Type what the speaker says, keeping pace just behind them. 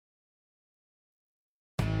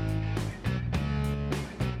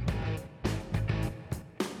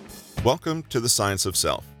Welcome to the Science of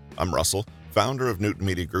Self. I'm Russell, founder of Newton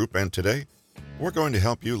Media Group, and today we're going to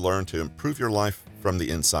help you learn to improve your life from the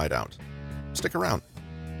inside out. Stick around.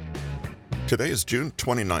 Today is June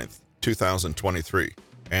 29th, 2023,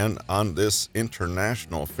 and on this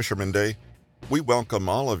International Fisherman Day, we welcome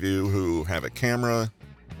all of you who have a camera,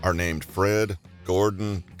 are named Fred,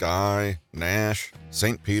 Gordon, Guy, Nash,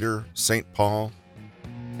 St. Peter, St. Paul,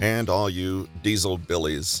 and all you diesel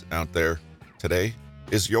billies out there. Today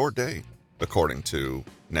is your day, according to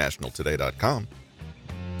nationaltoday.com.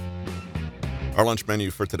 Our lunch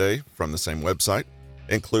menu for today, from the same website,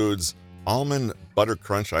 includes almond butter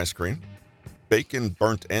crunch ice cream, bacon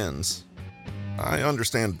burnt ends. I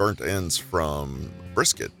understand burnt ends from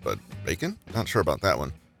brisket, but bacon? Not sure about that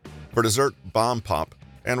one. For dessert, bomb pop,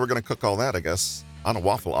 and we're going to cook all that, I guess, on a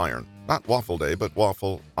waffle iron. Not waffle day, but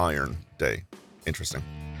waffle iron day. Interesting.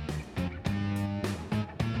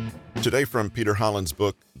 Today, from Peter Holland's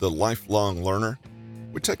book, The Lifelong Learner,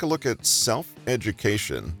 we take a look at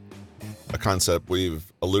self-education, a concept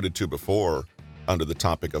we've alluded to before under the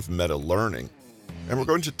topic of meta-learning. And we're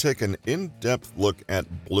going to take an in-depth look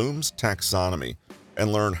at Bloom's taxonomy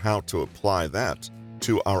and learn how to apply that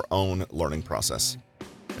to our own learning process.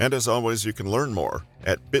 And as always, you can learn more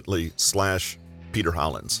at bit.ly/Peter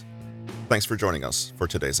Hollands. Thanks for joining us for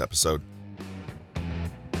today's episode.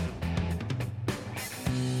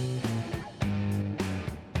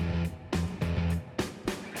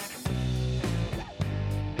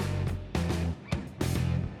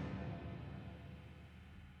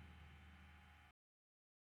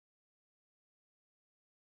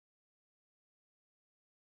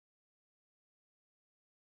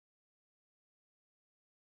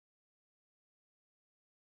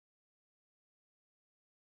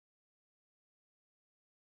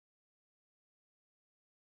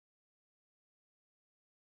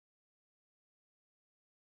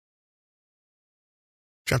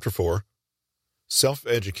 Chapter 4.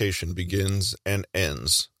 Self-education begins and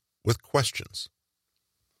ends with questions.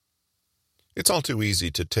 It's all too easy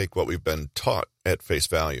to take what we've been taught at face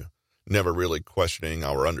value, never really questioning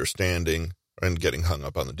our understanding and getting hung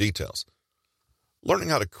up on the details. Learning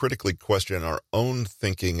how to critically question our own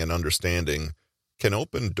thinking and understanding can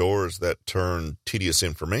open doors that turn tedious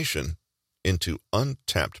information into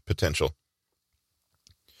untapped potential.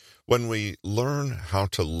 When we learn how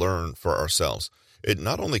to learn for ourselves, it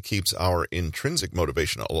not only keeps our intrinsic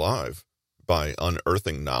motivation alive by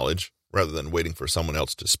unearthing knowledge rather than waiting for someone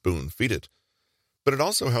else to spoon-feed it, but it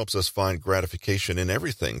also helps us find gratification in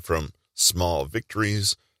everything from small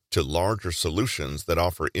victories to larger solutions that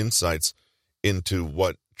offer insights into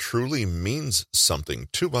what truly means something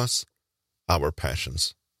to us, our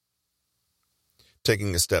passions.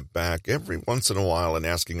 Taking a step back every once in a while and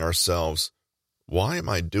asking ourselves, why am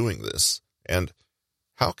I doing this? And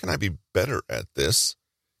how can I be better at this?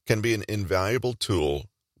 Can be an invaluable tool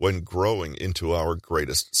when growing into our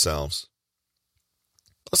greatest selves.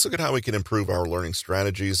 Let's look at how we can improve our learning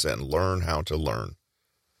strategies and learn how to learn.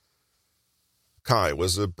 Kai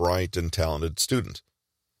was a bright and talented student,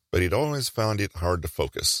 but he'd always found it hard to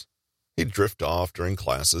focus. He'd drift off during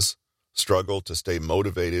classes, struggle to stay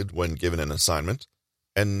motivated when given an assignment,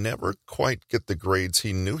 and never quite get the grades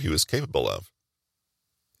he knew he was capable of.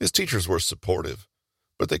 His teachers were supportive,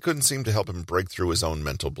 but they couldn't seem to help him break through his own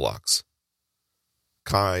mental blocks.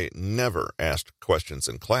 Kai never asked questions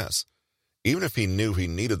in class, even if he knew he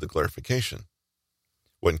needed the clarification.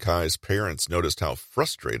 When Kai's parents noticed how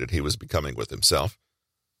frustrated he was becoming with himself,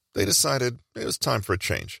 they decided it was time for a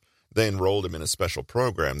change. They enrolled him in a special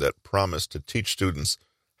program that promised to teach students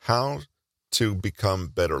how to become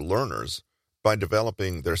better learners by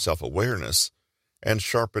developing their self-awareness and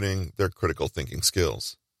sharpening their critical thinking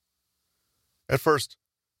skills. At first,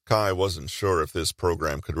 Kai wasn't sure if this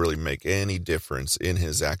program could really make any difference in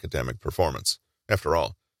his academic performance. After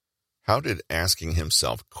all, how did asking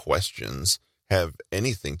himself questions have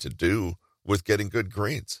anything to do with getting good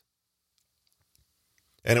grades?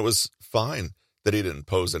 And it was fine that he didn't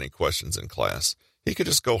pose any questions in class. He could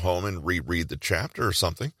just go home and reread the chapter or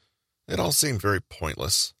something. It all seemed very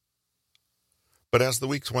pointless. But as the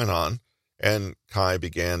weeks went on, and Kai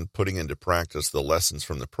began putting into practice the lessons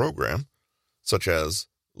from the program, such as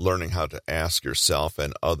learning how to ask yourself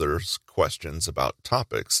and others questions about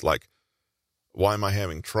topics like, why am I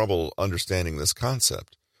having trouble understanding this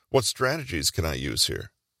concept? What strategies can I use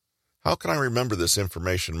here? How can I remember this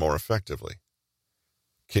information more effectively?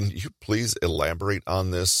 Can you please elaborate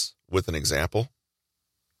on this with an example?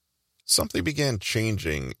 Something began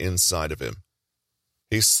changing inside of him.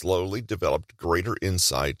 He slowly developed greater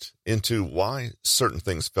insight into why certain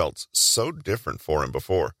things felt so different for him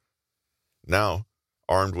before. Now,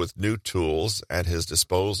 Armed with new tools at his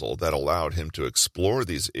disposal that allowed him to explore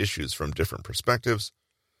these issues from different perspectives,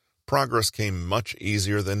 progress came much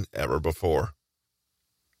easier than ever before.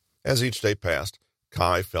 As each day passed,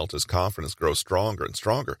 Kai felt his confidence grow stronger and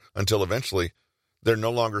stronger until eventually there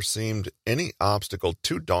no longer seemed any obstacle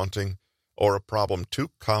too daunting or a problem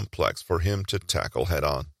too complex for him to tackle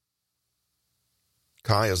head-on.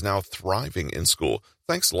 Kai is now thriving in school,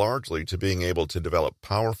 thanks largely to being able to develop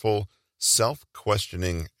powerful,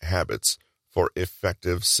 self-questioning habits for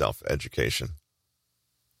effective self-education.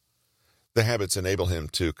 The habits enable him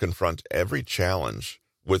to confront every challenge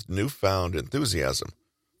with newfound enthusiasm,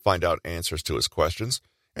 find out answers to his questions,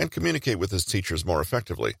 and communicate with his teachers more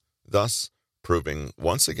effectively, thus proving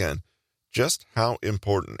once again just how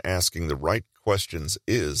important asking the right questions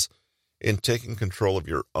is in taking control of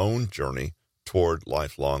your own journey toward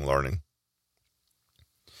lifelong learning.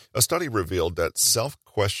 A study revealed that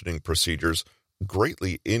self-questioning procedures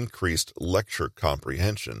greatly increased lecture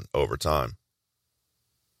comprehension over time.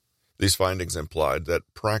 These findings implied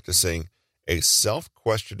that practicing a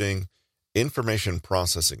self-questioning information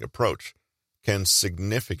processing approach can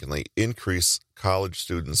significantly increase college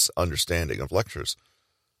students' understanding of lectures.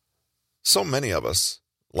 So many of us,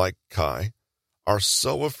 like Kai, are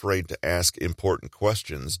so afraid to ask important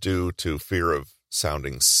questions due to fear of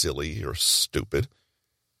sounding silly or stupid.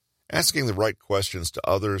 Asking the right questions to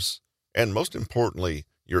others, and most importantly,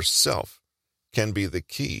 yourself, can be the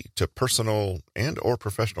key to personal and or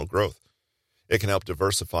professional growth. It can help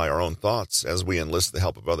diversify our own thoughts as we enlist the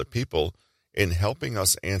help of other people in helping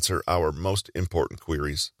us answer our most important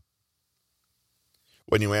queries.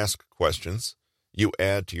 When you ask questions, you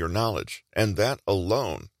add to your knowledge, and that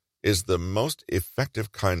alone is the most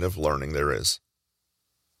effective kind of learning there is.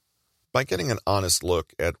 By getting an honest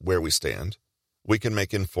look at where we stand, we can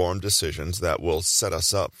make informed decisions that will set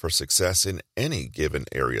us up for success in any given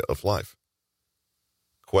area of life.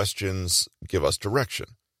 Questions give us direction,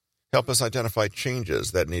 help us identify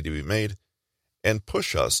changes that need to be made, and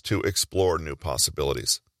push us to explore new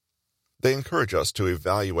possibilities. They encourage us to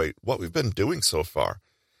evaluate what we've been doing so far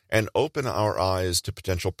and open our eyes to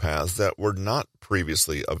potential paths that were not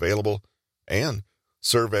previously available and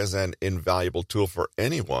serve as an invaluable tool for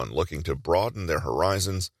anyone looking to broaden their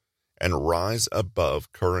horizons and rise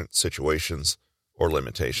above current situations or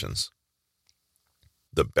limitations.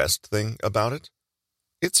 The best thing about it?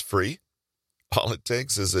 It's free. All it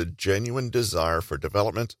takes is a genuine desire for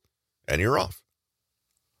development, and you're off.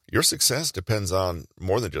 Your success depends on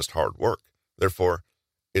more than just hard work. Therefore,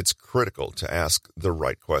 it's critical to ask the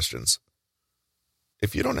right questions.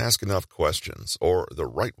 If you don't ask enough questions, or the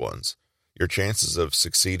right ones, your chances of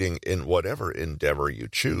succeeding in whatever endeavor you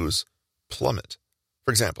choose plummet. For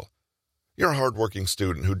example, you're a hardworking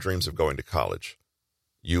student who dreams of going to college.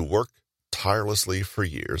 You work tirelessly for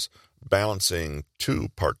years, balancing 2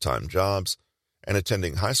 part-time jobs and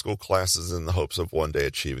attending high school classes in the hopes of one day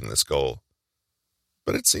achieving this goal.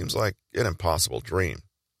 But it seems like an impossible dream.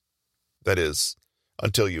 That is,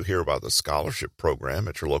 until you hear about the scholarship program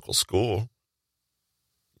at your local school.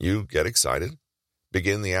 You get excited,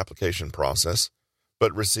 begin the application process,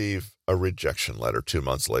 but receive a rejection letter 2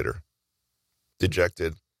 months later.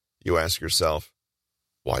 Dejected, you ask yourself,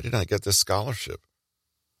 why did I get this scholarship?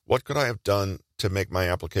 What could I have done to make my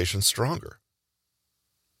application stronger?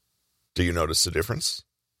 Do you notice the difference?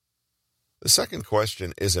 The second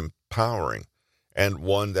question is empowering and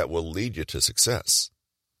one that will lead you to success.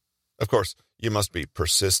 Of course, you must be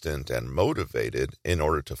persistent and motivated in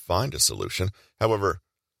order to find a solution. However,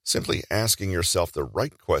 simply asking yourself the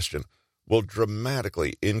right question will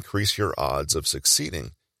dramatically increase your odds of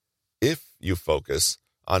succeeding if you focus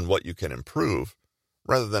on what you can improve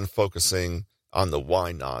rather than focusing on the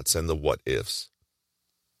why nots and the what ifs.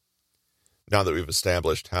 Now that we've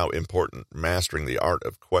established how important mastering the art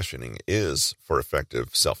of questioning is for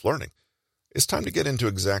effective self-learning, it's time to get into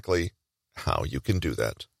exactly how you can do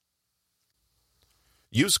that.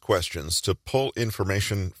 Use questions to pull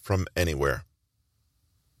information from anywhere.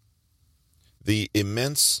 The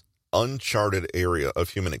immense, uncharted area of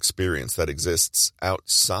human experience that exists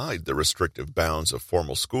outside the restrictive bounds of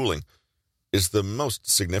formal schooling is the most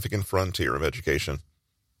significant frontier of education.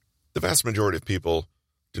 The vast majority of people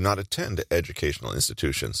do not attend educational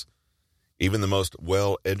institutions. Even the most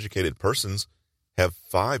well-educated persons have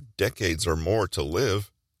 5 decades or more to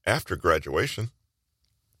live after graduation.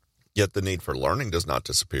 Yet the need for learning does not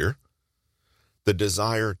disappear. The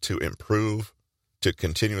desire to improve, to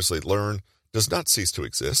continuously learn, does not cease to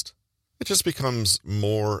exist. It just becomes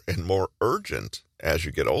more and more urgent as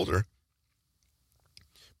you get older.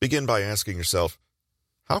 Begin by asking yourself,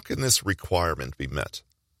 how can this requirement be met?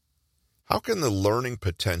 How can the learning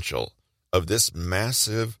potential of this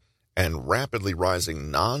massive and rapidly rising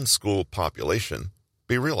non-school population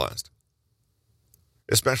be realized?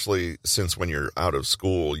 Especially since when you're out of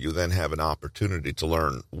school, you then have an opportunity to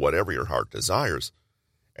learn whatever your heart desires.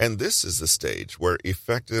 And this is the stage where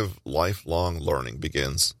effective lifelong learning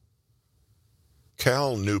begins.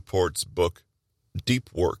 Cal Newport's book, Deep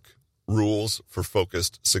Work: Rules for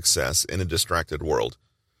Focused Success in a Distracted World,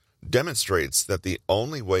 demonstrates that the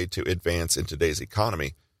only way to advance in today's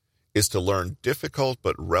economy is to learn difficult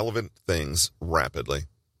but relevant things rapidly.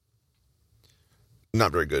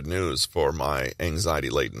 Not very good news for my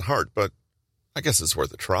anxiety-laden heart, but I guess it's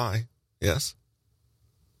worth a try, yes?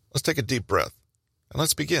 Let's take a deep breath, and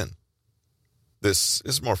let's begin. This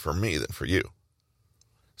is more for me than for you.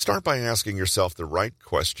 Start by asking yourself the right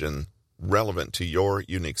question relevant to your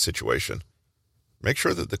unique situation. Make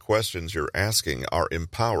sure that the questions you're asking are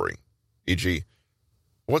empowering, e.g.,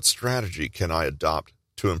 what strategy can I adopt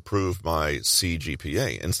to improve my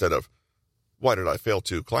CGPA instead of, why did I fail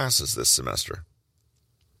 2 classes this semester?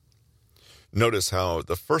 Notice how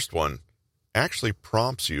the first one actually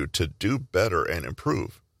prompts you to do better and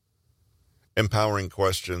improve. Empowering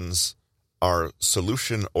questions are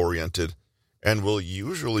solution-oriented and will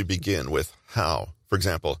usually begin with how. For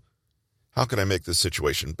example, how can I make this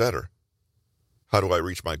situation better? How do I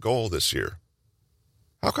reach my goal this year?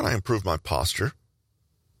 How can I improve my posture?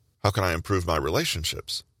 How can I improve my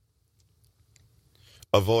relationships?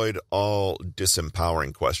 Avoid all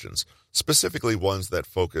disempowering questions, specifically ones that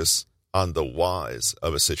focus on the whys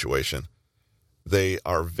of a situation. They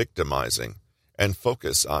are victimizing and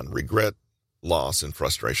focus on regret, loss, and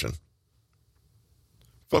frustration.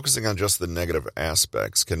 Focusing on just the negative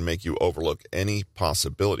aspects can make you overlook any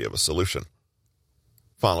possibility of a solution.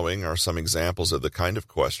 Following are some examples of the kind of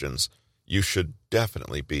questions you should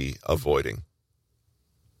definitely be avoiding.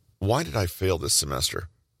 Why did I fail this semester?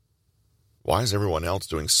 Why is everyone else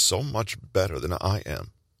doing so much better than I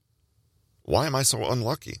am? Why am I so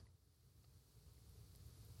unlucky?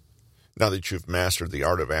 Now that you've mastered the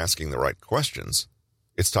art of asking the right questions,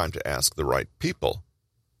 it's time to ask the right people.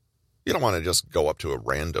 You don't want to just go up to a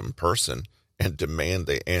random person and demand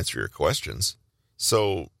they answer your questions.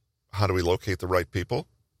 So, how do we locate the right people?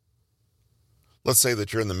 Let's say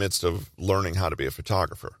that you're in the midst of learning how to be a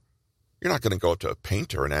photographer. You're not going to go up to a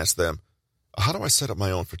painter and ask them, how do I set up my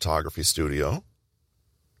own photography studio?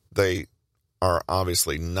 They are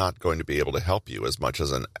obviously not going to be able to help you as much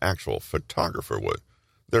as an actual photographer would.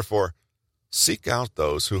 Therefore, seek out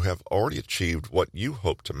those who have already achieved what you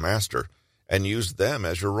hope to master and use them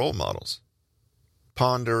as your role models.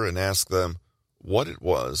 Ponder and ask them what it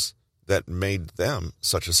was that made them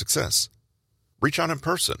such a success. Reach out in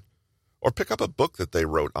person or pick up a book that they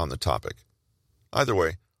wrote on the topic. Either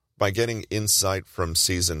way, by getting insight from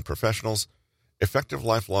seasoned professionals, effective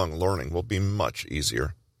lifelong learning will be much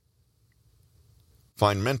easier.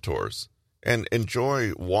 Find mentors and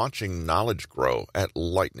enjoy watching knowledge grow at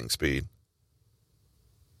lightning speed.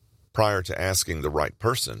 Prior to asking the right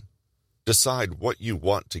person, decide what you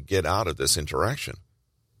want to get out of this interaction.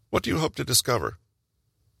 What do you hope to discover?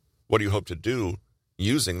 What do you hope to do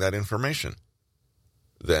using that information?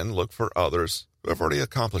 Then look for others who have already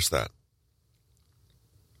accomplished that.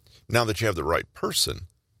 Now that you have the right person,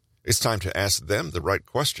 it's time to ask them the right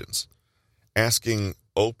questions. Asking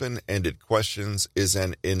open-ended questions is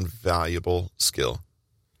an invaluable skill.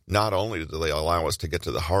 Not only do they allow us to get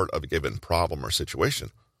to the heart of a given problem or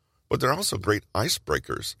situation, but they're also great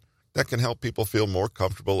icebreakers that can help people feel more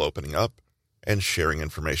comfortable opening up and sharing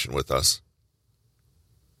information with us.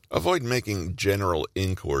 Avoid making general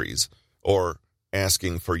inquiries or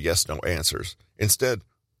asking for yes-no answers. Instead,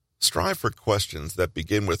 strive for questions that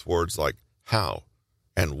begin with words like how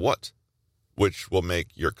and what, which will make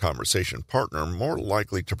your conversation partner more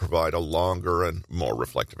likely to provide a longer and more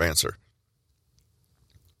reflective answer.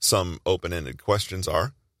 Some open-ended questions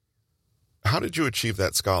are, how did you achieve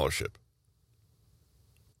that scholarship?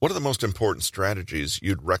 What are the most important strategies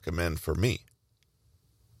you'd recommend for me?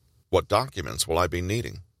 What documents will I be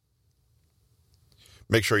needing?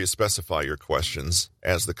 Make sure you specify your questions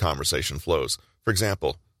as the conversation flows. For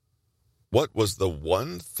example, what was the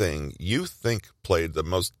one thing you think played the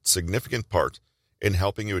most significant part in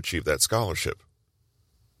helping you achieve that scholarship?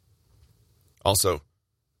 Also,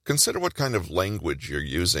 consider what kind of language you're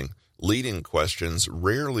using. Leading questions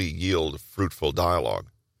rarely yield fruitful dialogue,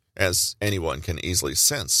 as anyone can easily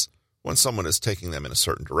sense when someone is taking them in a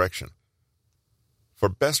certain direction. For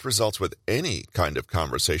best results with any kind of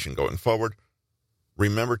conversation going forward,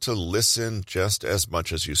 remember to listen just as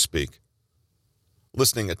much as you speak.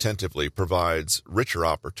 Listening attentively provides richer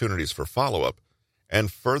opportunities for follow-up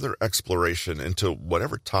and further exploration into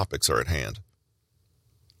whatever topics are at hand.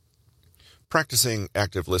 Practicing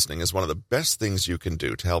active listening is one of the best things you can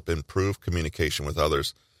do to help improve communication with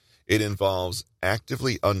others. It involves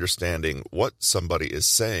actively understanding what somebody is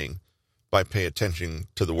saying by paying attention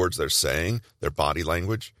to the words they're saying, their body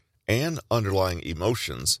language, and underlying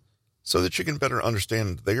emotions so that you can better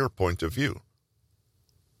understand their point of view.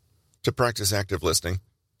 To practice active listening,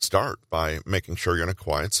 start by making sure you're in a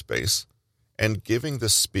quiet space and giving the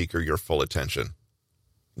speaker your full attention.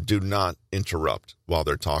 Do not interrupt while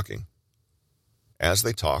they're talking. As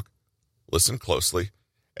they talk, listen closely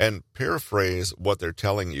and paraphrase what they're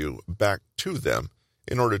telling you back to them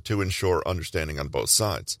in order to ensure understanding on both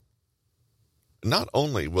sides. Not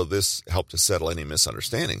only will this help to settle any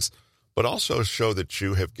misunderstandings, but also show that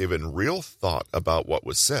you have given real thought about what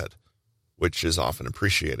was said, which is often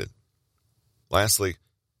appreciated. Lastly,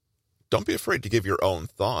 don't be afraid to give your own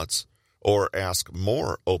thoughts or ask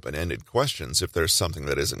more open-ended questions if there's something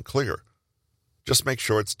that isn't clear. Just make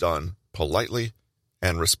sure it's done politely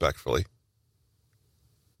and respectfully.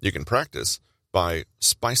 You can practice by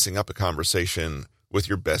spicing up a conversation with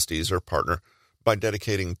your besties or partner by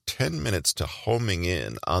dedicating 10 minutes to homing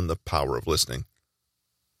in on the power of listening.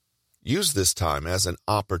 Use this time as an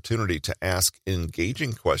opportunity to ask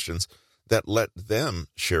engaging questions that let them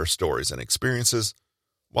share stories and experiences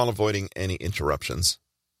while avoiding any interruptions.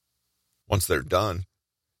 Once they're done,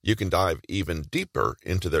 you can dive even deeper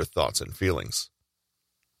into their thoughts and feelings.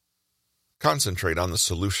 Concentrate on the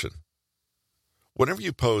solution. Whenever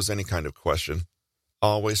you pose any kind of question,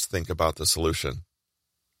 always think about the solution.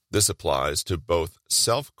 This applies to both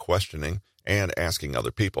self-questioning and asking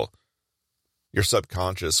other people. Your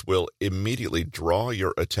subconscious will immediately draw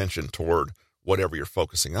your attention toward whatever you're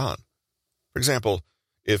focusing on. For example,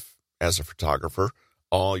 if, as a photographer,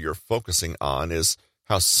 all you're focusing on is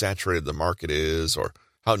how saturated the market is or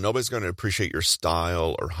how nobody's going to appreciate your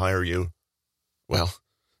style or hire you, well,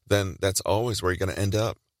 then that's always where you're going to end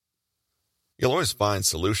up. You'll always find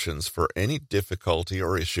solutions for any difficulty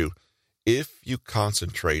or issue if you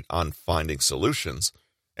concentrate on finding solutions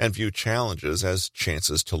and view challenges as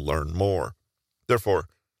chances to learn more. Therefore,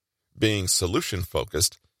 being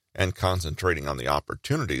solution-focused and concentrating on the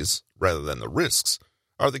opportunities rather than the risks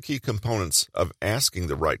are the key components of asking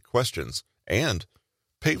the right questions and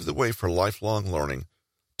pave the way for lifelong learning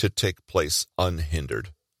to take place unhindered.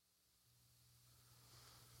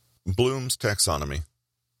 Bloom's Taxonomy,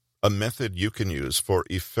 a method you can use for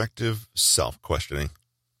effective self-questioning.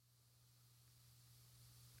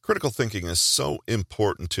 Critical thinking is so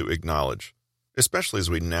important to acknowledge, especially as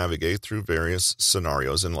we navigate through various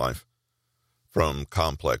scenarios in life. From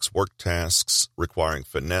complex work tasks requiring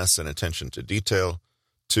finesse and attention to detail,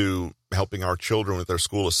 to helping our children with their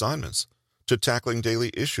school assignments, to tackling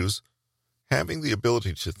daily issues, having the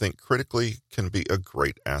ability to think critically can be a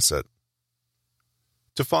great asset.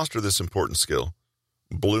 To foster this important skill,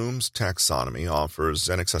 Bloom's Taxonomy offers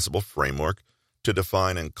an accessible framework to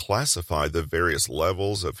define and classify the various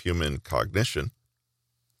levels of human cognition,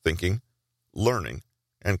 thinking, learning,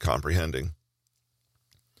 and comprehending.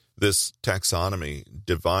 This taxonomy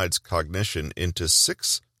divides cognition into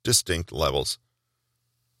 6 distinct levels,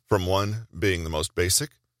 from 1 being the most basic,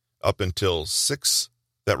 up until 6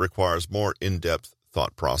 that requires more in-depth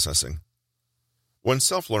thought processing. When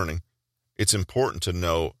self-learning, it's important to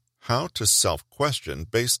know how to self-question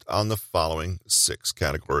based on the following 6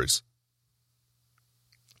 categories.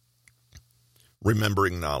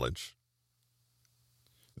 Remembering knowledge.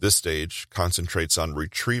 This stage concentrates on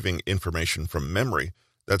retrieving information from memory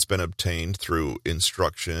that's been obtained through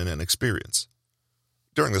instruction and experience.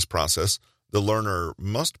 During this process, the learner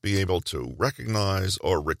must be able to recognize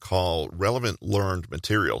or recall relevant learned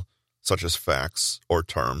material, such as facts or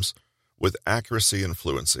terms, with accuracy and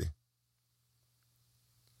fluency.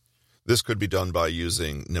 This could be done by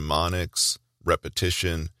using mnemonics,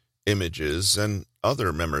 repetition, images, and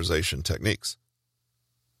other memorization techniques.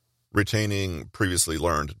 Retaining previously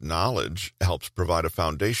learned knowledge helps provide a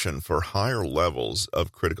foundation for higher levels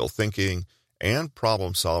of critical thinking and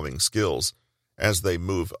problem-solving skills as they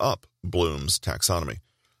move up Bloom's taxonomy.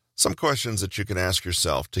 Some questions that you can ask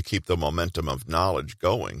yourself to keep the momentum of knowledge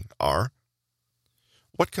going are: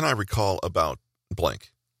 what can I recall about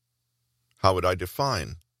blank? How would I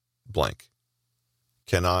define blank?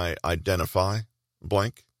 Can I identify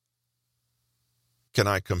blank? Can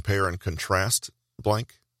I compare and contrast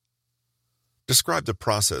blank? Describe the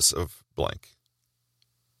process of blank.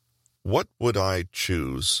 What would I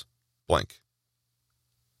choose blank?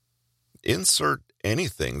 Insert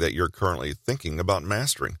anything that you're currently thinking about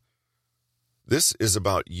mastering. This is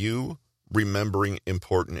about you remembering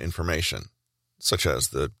important information. such as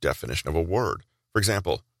the definition of a word. For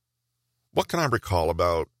example, what can I recall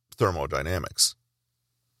about thermodynamics?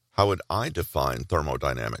 How would I define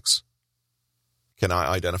thermodynamics? Can I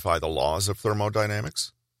identify the laws of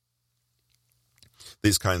thermodynamics?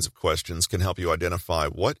 These kinds of questions can help you identify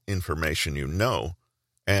what information you know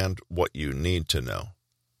and what you need to know.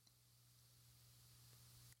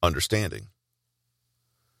 Understanding.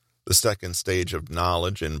 The second stage of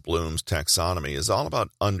knowledge in Bloom's taxonomy is all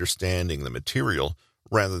about understanding the material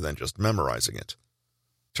rather than just memorizing it.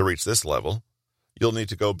 To reach this level, you'll need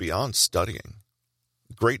to go beyond studying.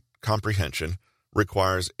 Great comprehension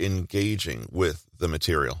requires engaging with the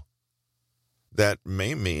material. That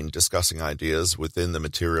may mean discussing ideas within the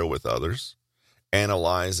material with others,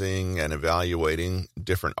 analyzing and evaluating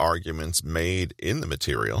different arguments made in the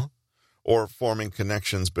material, or forming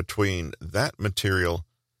connections between that material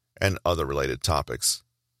and other related topics.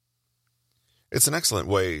 It's an excellent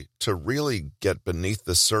way to really get beneath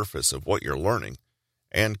the surface of what you're learning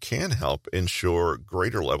and can help ensure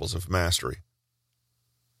greater levels of mastery.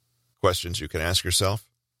 Questions you can ask yourself: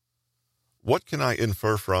 what can I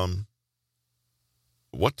infer from?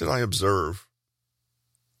 What did I observe?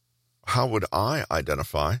 How would I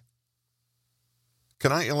identify?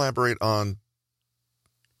 Can I elaborate on,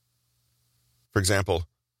 for example,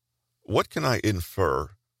 what can I infer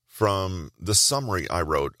from the summary I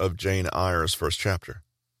wrote of Jane Eyre's first chapter?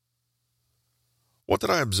 What did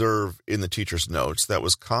I observe in the teacher's notes that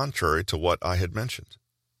was contrary to what I had mentioned?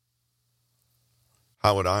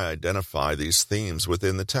 How would I identify these themes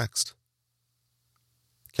within the text?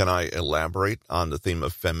 Can I elaborate on the theme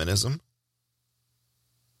of feminism?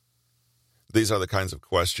 These are the kinds of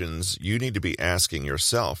questions you need to be asking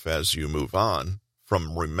yourself as you move on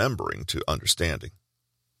from remembering to understanding.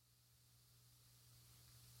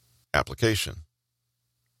 Application.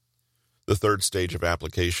 The third stage of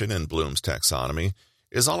application in Bloom's taxonomy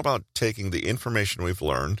is all about taking the information we've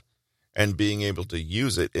learned and being able to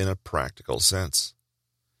use it in a practical sense.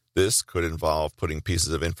 This could involve putting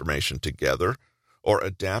pieces of information together or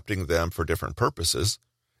adapting them for different purposes,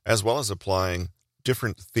 as well as applying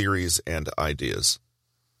different theories and ideas.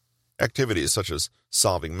 Activities such as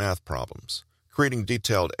solving math problems, creating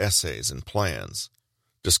detailed essays and plans,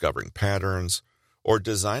 discovering patterns, or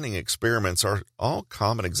designing experiments are all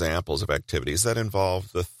common examples of activities that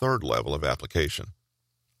involve the third level of application.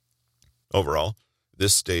 Overall,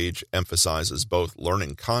 this stage emphasizes both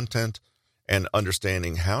learning content and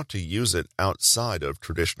understanding how to use it outside of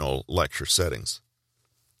traditional lecture settings.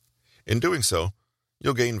 In doing so,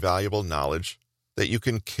 you'll gain valuable knowledge that you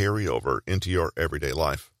can carry over into your everyday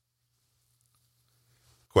life.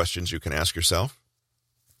 Questions you can ask yourself: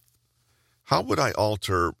 how would I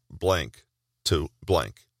alter blank to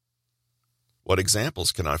blank? What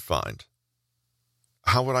examples can I find?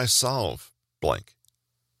 How would I solve blank?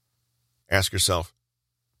 Ask yourself,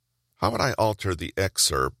 how would I alter the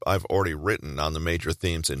excerpt I've already written on the major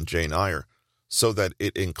themes in Jane Eyre so that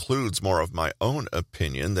it includes more of my own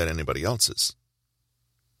opinion than anybody else's?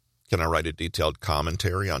 Can I write a detailed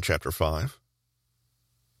commentary on Chapter 5?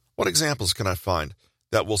 What examples can I find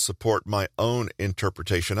that will support my own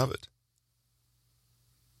interpretation of it?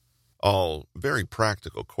 All very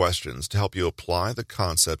practical questions to help you apply the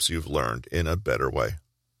concepts you've learned in a better way.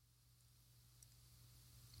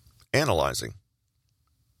 Analyzing.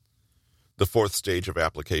 The fourth stage of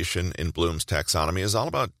application in Bloom's taxonomy is all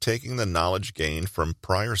about taking the knowledge gained from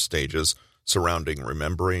prior stages surrounding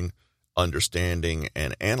remembering, understanding,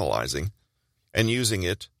 and analyzing, and using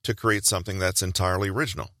it to create something that's entirely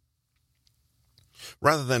original.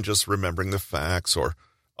 Rather than just remembering the facts or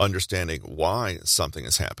understanding why something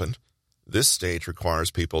has happened, this stage requires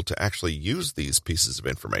people to actually use these pieces of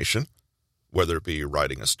information, whether it be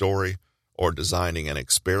writing a story or designing an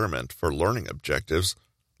experiment for learning objectives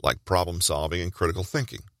like problem solving and critical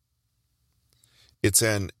thinking. It's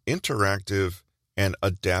an interactive and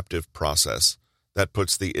adaptive process that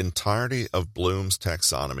puts the entirety of Bloom's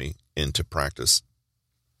taxonomy into practice.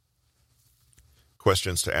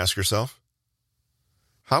 Questions to ask yourself: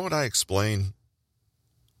 how would I explain?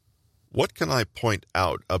 What can I point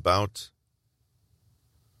out about?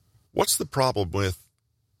 What's the problem with?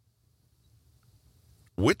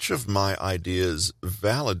 Which of my ideas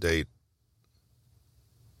validate?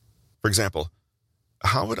 For example,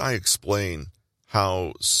 how would I explain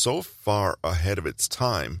how so far ahead of its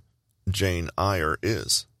time Jane Eyre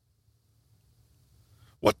is?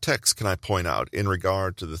 What text can I point out in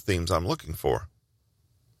regard to the themes I'm looking for?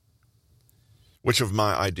 Which of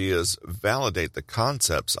my ideas validate the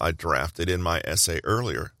concepts I drafted in my essay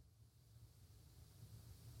earlier?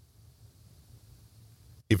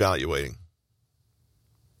 Evaluating.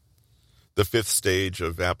 The fifth stage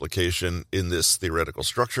of application in this theoretical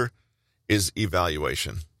structure is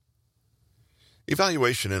evaluation.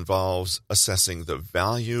 Evaluation involves assessing the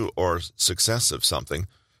value or success of something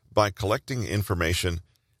by collecting information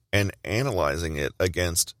and analyzing it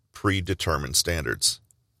against predetermined standards.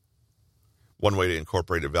 One way to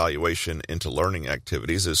incorporate evaluation into learning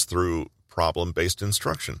activities is through problem-based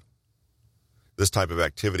instruction. This type of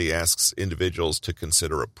activity asks individuals to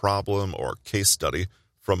consider a problem or case study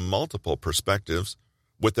from multiple perspectives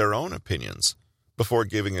with their own opinions before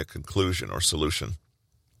giving a conclusion or solution.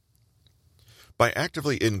 By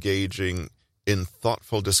actively engaging in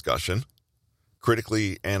thoughtful discussion,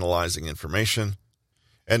 critically analyzing information,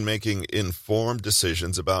 and making informed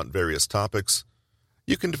decisions about various topics,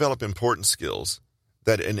 you can develop important skills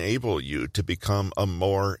that enable you to become a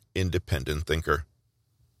more independent thinker.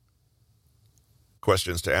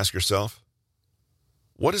 Questions to ask yourself: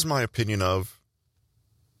 what is my opinion of?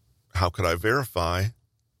 How could I verify?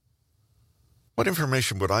 What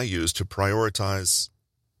information would I use to prioritize?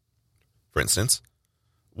 For instance,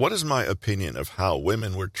 what is my opinion of how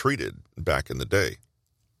women were treated back in the day?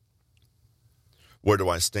 Where do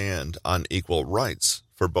I stand on equal rights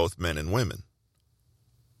for both men and women?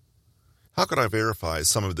 How could I verify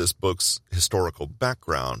some of this book's historical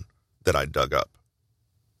background that I dug up?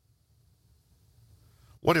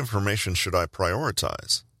 What information should I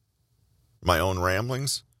prioritize? My own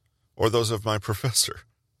ramblings or those of my professor?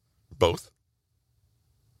 Both?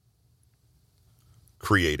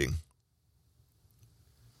 Creating.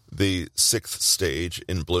 The sixth stage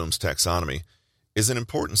in Bloom's taxonomy is an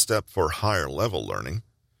important step for higher level learning.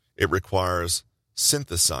 It requires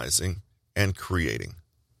synthesizing and creating.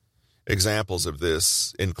 Examples of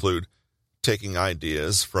this include taking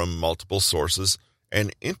ideas from multiple sources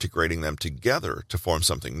and integrating them together to form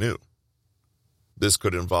something new. This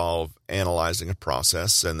could involve analyzing a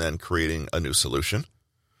process and then creating a new solution,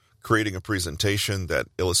 creating a presentation that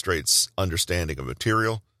illustrates understanding of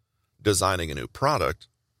material, designing a new product,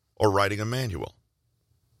 or writing a manual.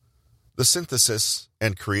 The synthesis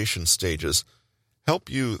and creation stages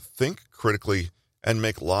help you think critically and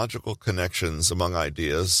make logical connections among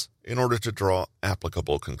ideas in order to draw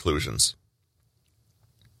applicable conclusions.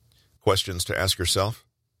 Questions to ask yourself: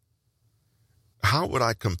 how would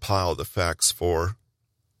I compile the facts for?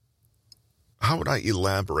 How would I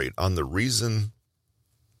elaborate on the reason?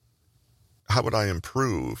 How would I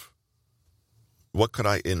improve? What could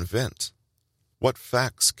I invent? What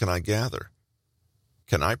facts can I gather?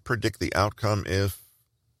 Can I predict the outcome if,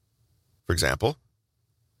 for example,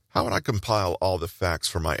 how would I compile all the facts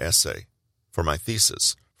for my essay, for my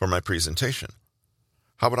thesis, for my presentation?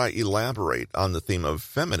 How would I elaborate on the theme of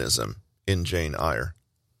feminism in Jane Eyre?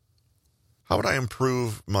 How would I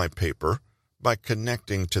improve my paper by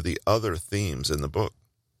connecting to the other themes in the book?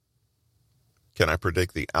 Can I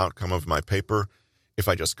predict the outcome of my paper if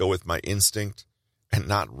I just go with my instinct and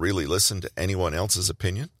not really listen to anyone else's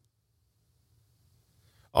opinion?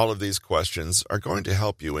 All of these questions are going to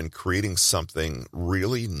help you in creating something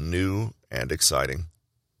really new and exciting.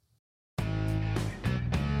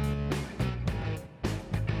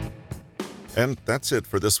 And that's it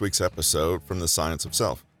for this week's episode from The Science of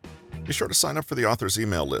Self. Be sure to sign up for the author's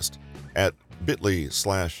email list at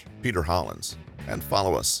bit.ly/Peter Hollins and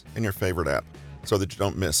follow us in your favorite app so that you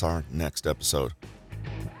don't miss our next episode.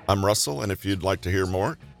 I'm Russell, and if you'd like to hear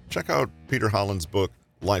more, check out Peter Hollins' book,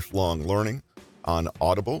 Lifelong Learning, on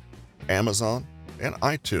Audible, Amazon, and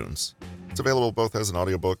iTunes. It's available both as an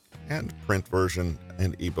audiobook and print version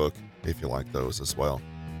and ebook if you like those as well.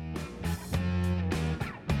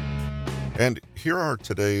 And here are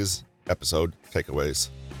today's episode takeaways.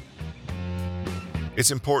 It's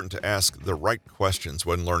important to ask the right questions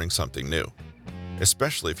when learning something new,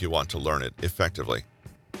 especially if you want to learn it effectively.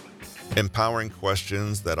 Empowering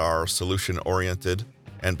questions that are solution-oriented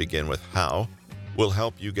and begin with how will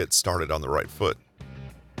help you get started on the right foot.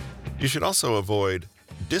 You should also avoid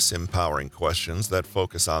disempowering questions that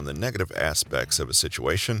focus on the negative aspects of a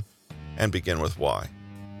situation and begin with why.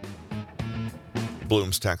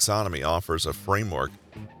 Bloom's taxonomy offers a framework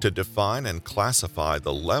to define and classify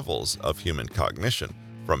the levels of human cognition,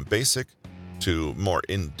 from basic to more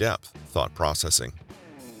in-depth thought processing.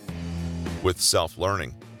 With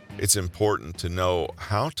self-learning, it's important to know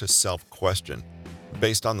how to self-question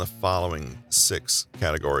based on the following 6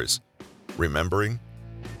 categories: remembering,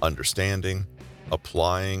 understanding,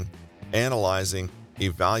 applying, analyzing,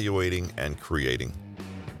 evaluating, and creating.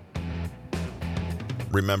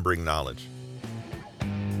 Remembering knowledge.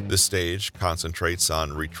 This stage concentrates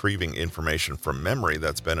on retrieving information from memory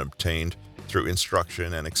that's been obtained through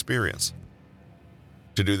instruction and experience.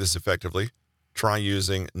 To do this effectively, Try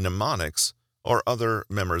using mnemonics or other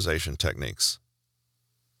memorization techniques.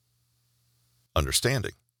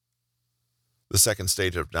 Understanding. The second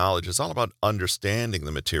stage of knowledge is all about understanding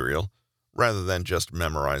the material rather than just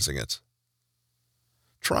memorizing it.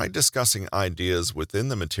 Try discussing ideas within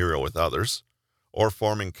the material with others, or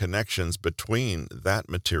forming connections between that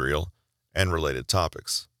material and related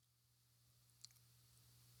topics.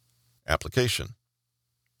 Application.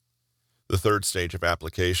 The third stage of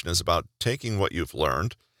application is about taking what you've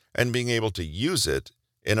learned and being able to use it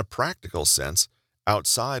in a practical sense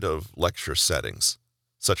outside of lecture settings,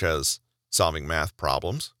 such as solving math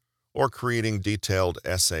problems or creating detailed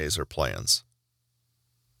essays or plans.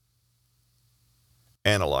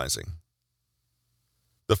 Analyzing.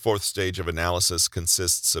 The fourth stage of analysis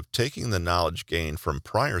consists of taking the knowledge gained from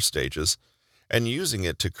prior stages and using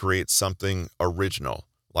it to create something original,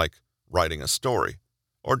 like writing a story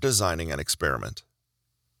or designing an experiment.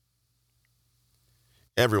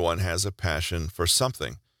 Everyone has a passion for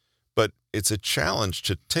something, but it's a challenge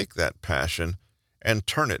to take that passion and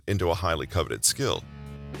turn it into a highly coveted skill.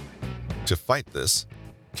 To fight this,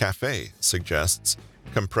 CAFE suggests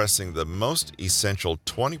compressing the most essential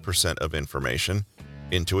 20% of information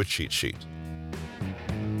into a cheat sheet.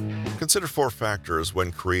 Consider 4 factors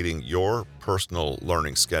when creating your personal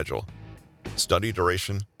learning schedule: study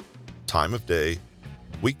duration, time of day,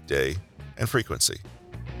 weekday, and frequency.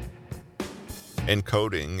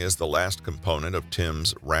 Encoding is the last component of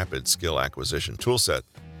Tim's rapid skill acquisition toolset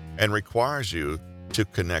and requires you to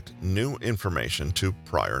connect new information to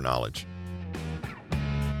prior knowledge.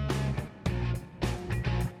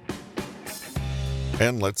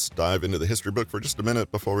 And let's dive into the history book for just a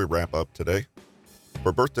minute before we wrap up today.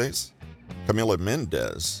 For birthdays, Camila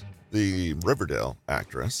Mendes, the Riverdale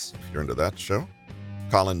actress, if you're into that show.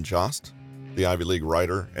 Colin Jost, the Ivy League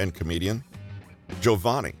writer and comedian.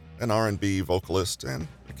 Giovanni, an R&B vocalist and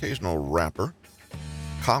occasional rapper.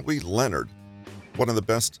 Kawhi Leonard, one of the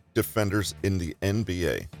best defenders in the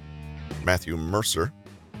NBA. Matthew Mercer,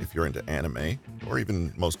 if you're into anime or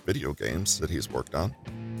even most video games that he's worked on.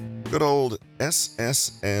 Good old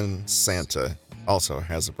SSN Santa also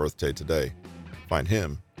has a birthday today. Find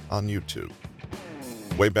him on YouTube.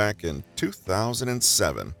 Way back in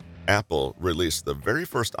 2007, Apple released the very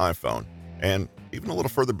first iPhone, and even a little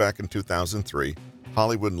further back in 2003,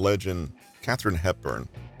 Hollywood legend Katharine Hepburn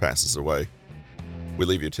passes away. We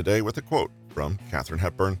leave you today with a quote from Katharine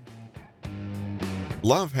Hepburn.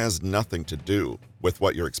 "Love has nothing to do with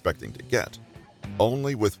what you're expecting to get,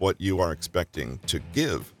 only with what you are expecting to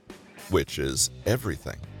give, which is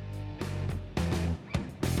everything."